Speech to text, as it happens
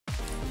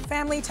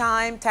family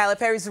time. Tyler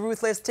Perry's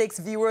Ruthless takes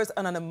viewers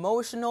on an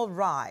emotional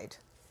ride.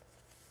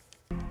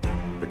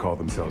 They call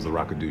themselves the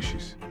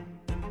Rockadushis.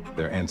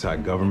 They're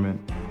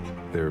anti-government,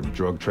 they're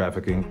drug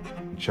trafficking,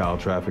 child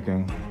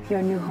trafficking.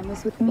 Your new home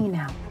is with me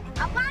now.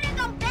 I want to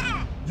go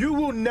back! You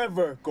will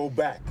never go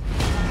back.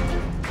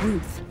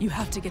 Ruth, you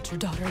have to get your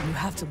daughter and you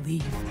have to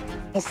leave.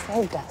 He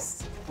saved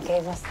us,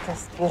 gave us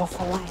this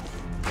beautiful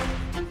life.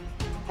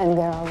 And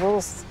there are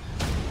rules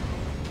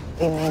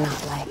we may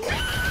not like.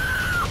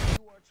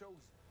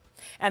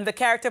 And the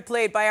character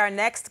played by our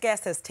next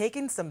guest has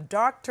taken some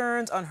dark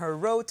turns on her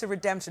road to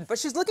redemption, but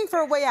she's looking for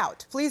a way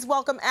out. Please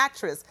welcome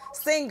actress,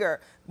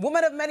 singer,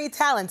 woman of many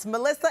talents,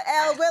 Melissa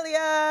L.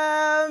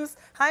 Williams.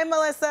 Hi,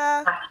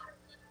 Melissa.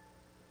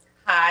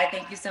 Hi,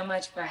 thank you so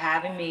much for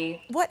having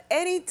me. What,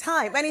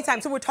 anytime, anytime.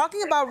 So we're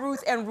talking about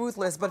Ruth and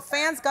Ruthless, but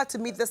fans got to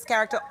meet this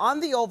character on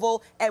the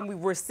Oval, and we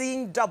were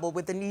seeing double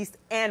with Denise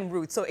and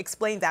Ruth. So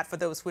explain that for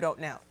those who don't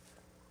know.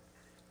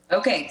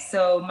 Okay,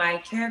 so my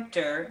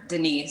character,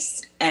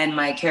 Denise, and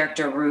my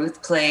character, Ruth,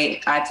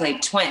 I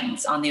played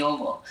twins on the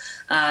Oval.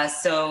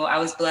 So I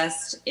was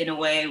blessed in a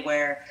way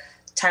where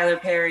Tyler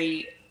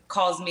Perry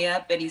calls me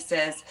up and he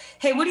says,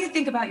 hey, what do you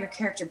think about your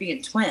character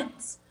being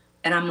twins?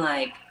 And I'm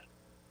like,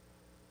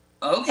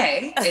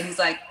 okay. And he's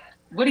like,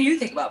 what do you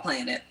think about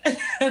playing it?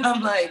 And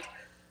I'm like,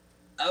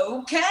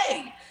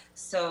 okay.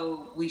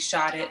 So we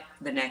shot it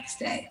the next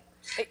day.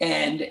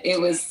 And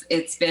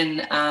it's been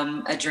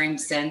a dream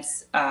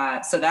since.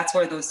 So that's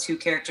where those two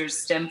characters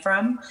stem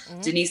from.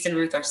 Mm-hmm. Denise and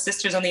Ruth are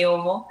sisters on the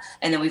Oval.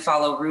 And then we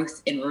follow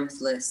Ruth in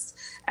Ruthless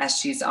as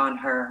she's on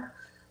her,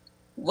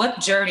 what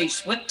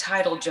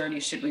title journey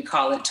should we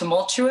call it?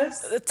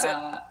 Tumultuous?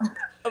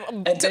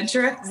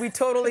 Adventurous? We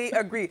totally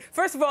agree.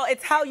 First of all,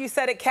 it's how you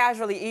said it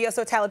casually.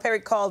 So Tyler Perry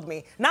called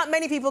me. Not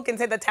many people can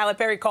say that Tyler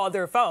Perry called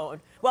their phone.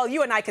 Well,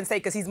 you and I can say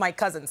because he's my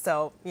cousin.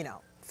 So, you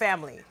know,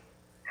 family.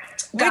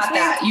 Got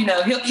that. You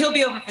know, he'll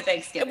be over for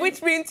Thanksgiving.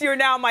 Which means you're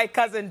now my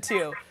cousin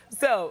too.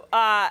 So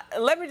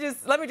let me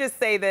just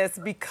say this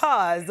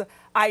because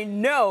I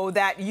know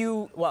that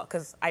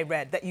because I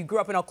read that you grew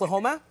up in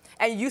Oklahoma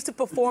and you used to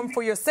perform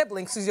for your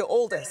siblings, who's your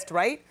oldest,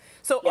 right?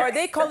 So yes, are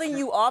they calling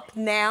you up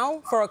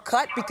now for a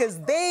cut because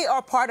they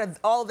are part of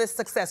all this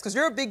success? Because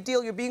you're a big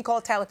deal. You're being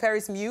called Tyler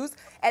Perry's muse,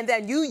 and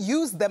then you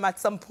use them at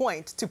some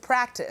point to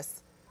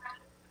practice.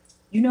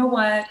 You know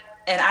what?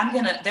 And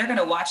they're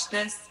gonna watch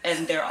this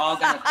and they're all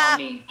gonna call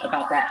me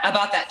about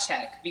that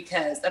check,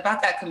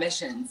 about that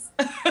commissions.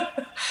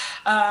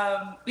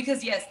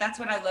 Because yes, that's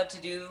what I love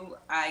to do.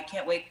 I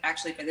can't wait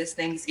actually for this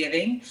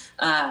Thanksgiving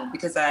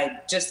because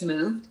I just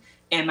moved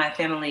and my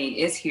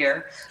family is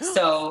here.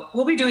 So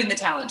we'll be doing the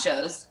talent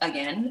shows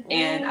again.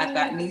 And I've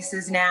got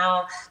nieces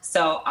now,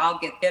 so I'll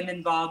get them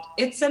involved.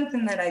 It's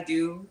something that I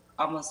do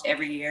almost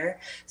every year.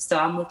 So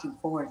I'm looking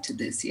forward to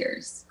this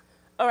year's.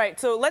 All right,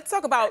 so let's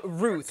talk about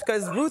Ruth,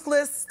 because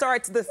Ruthless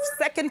starts, the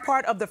second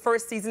part of the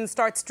first season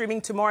starts streaming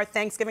tomorrow,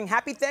 Thanksgiving.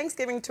 Happy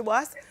Thanksgiving to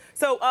us.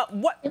 So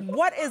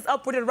what is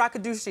up with the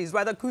Rockadushis,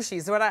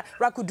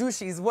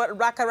 Rakadushis, what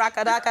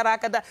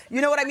raka,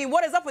 you know what I mean?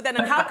 What is up with that,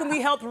 and how can we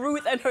help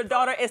Ruth and her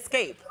daughter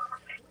escape?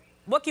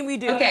 What can we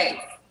do?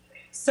 Okay,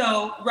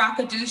 so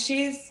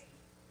Rockadushis,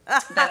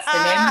 that's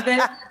the name of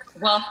it.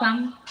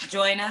 Welcome,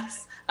 join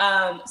us.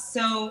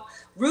 So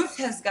Ruth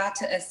has got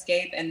to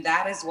escape, and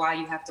that is why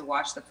you have to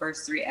watch the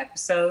first 3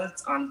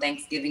 episodes on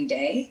Thanksgiving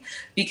Day,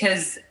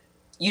 because,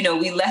 you know,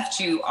 we left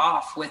you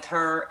off with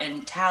her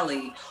and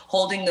Tally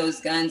holding those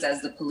guns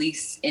as the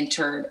police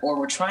entered or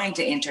were trying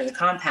to enter the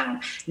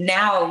compound.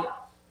 Now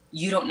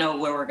you don't know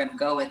where we're going to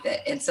go with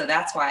it. And so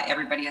that's why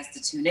everybody has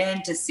to tune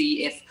in to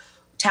see if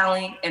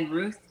Tally and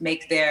Ruth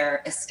make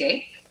their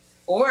escape,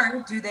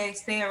 or do they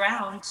stay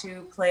around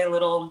to play a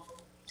little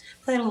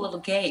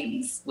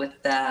games with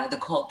the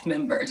cult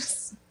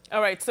members.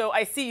 All right, so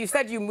I see you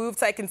said you moved,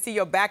 so I can see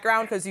your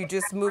background because you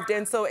just moved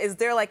in. So is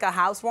there like a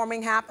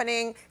housewarming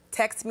happening?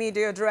 Text me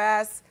the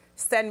address,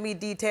 send me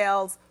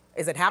details.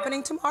 Is it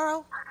happening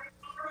tomorrow?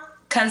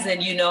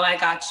 Cousin, you know I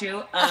got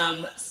you.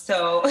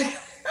 So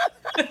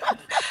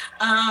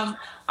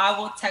I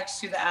will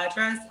text you the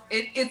address.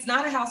 It's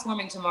not a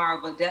housewarming tomorrow,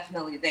 but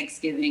definitely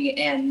Thanksgiving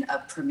and a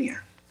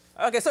premiere.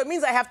 Okay, so it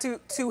means I have two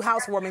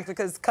housewarmings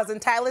because Cousin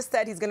Tyler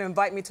said he's going to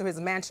invite me to his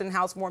mansion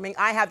housewarming.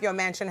 I have your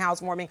mansion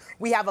housewarming.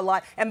 We have a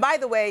lot. And by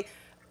the way,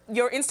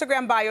 your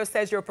Instagram bio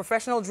says you're a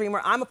professional dreamer.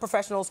 I'm a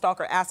professional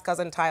stalker. Ask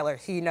Cousin Tyler.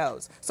 He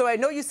knows. So I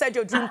know you said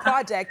your dream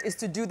project is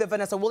to do the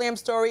Vanessa Williams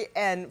story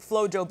and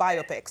FloJo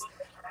biopics.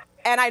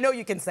 And I know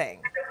you can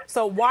sing.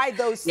 So why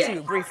those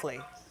two,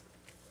 briefly?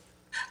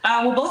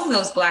 Well, both of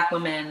those Black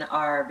women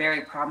are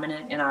very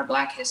prominent in our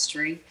Black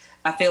history.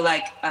 I feel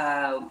like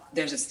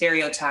there's a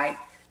stereotype.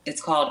 It's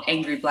called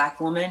Angry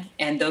Black Woman,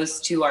 and those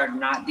two are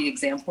not the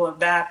example of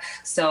that.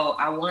 So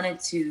I wanted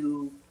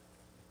to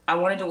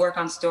work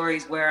on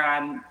stories where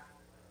I'm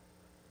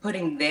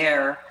putting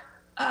their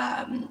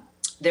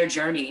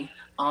journey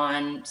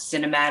on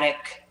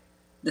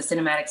the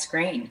cinematic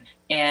screen.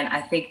 And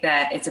I think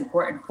that it's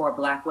important for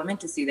Black women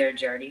to see their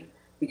journey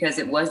because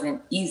it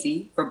wasn't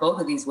easy for both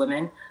of these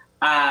women.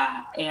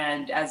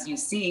 And as you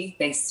see,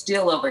 they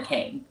still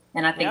overcame.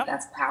 And I think Yep.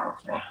 that's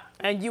powerful.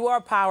 And you are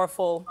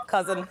powerful,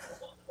 cousin.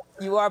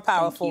 You are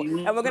powerful. Thank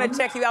you. And we're going to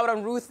check you out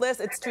on Ruthless.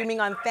 It's streaming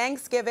on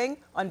Thanksgiving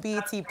on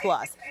BET+.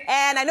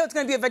 And I know it's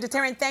going to be a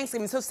vegetarian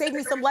Thanksgiving, so save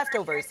me some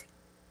leftovers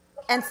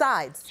and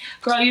sides.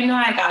 Girl, you know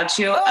I got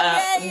you. Oh,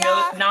 yeah.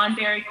 No,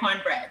 non-dairy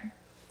cornbread.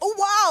 Oh,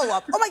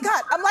 wow. Oh, my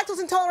God. I'm lactose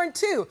intolerant,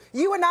 too.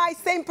 You and I,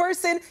 same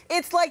person.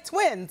 It's like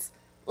twins,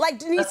 like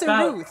Denise Let's and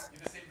go. Ruth.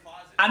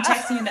 I'm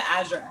texting you the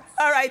address.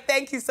 All right.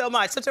 Thank you so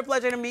much. Such a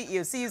pleasure to meet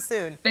you. See you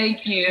soon.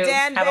 Thank you.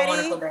 Dan, Have a Betty,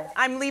 wonderful day.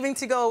 I'm leaving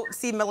to go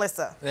see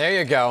Melissa. There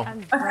you go.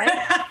 I'm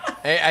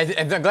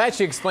glad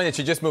she explained that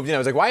she just moved in. I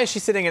was like, why is she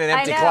sitting in an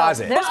empty know.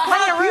 closet? There's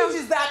plenty of How room.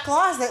 huge is that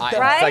closet, though?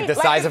 Right? It's like the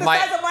size of the my.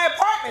 size of my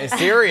apartment.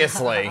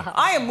 Seriously.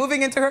 I am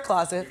moving into her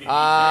closet. Look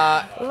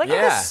at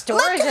the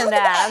storage in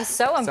that. I'm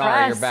so impressed.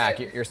 Sorry, you're back.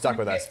 You're stuck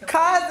with us.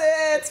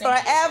 Cousins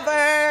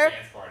forever.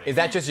 Is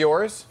that just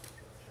yours?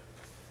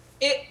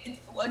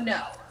 Well,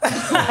 no.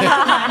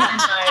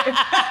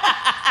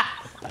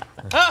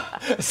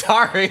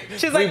 Sorry.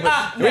 She's like,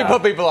 we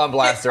put people on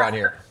blast around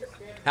here.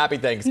 Happy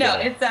Thanksgiving. No,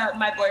 it's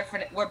my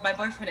boyfriend. My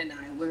boyfriend and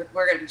I. We're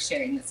going to be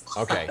sharing this.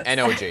 Okay, and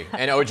OG.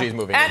 And OG's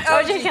moving And in.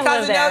 OG, can live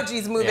cousin there.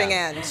 OG's moving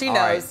Yeah. in. She All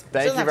knows. right. She Thank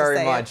doesn't you have to very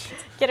say it. much.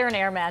 Get her an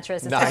air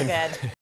mattress. It's so Nine. good.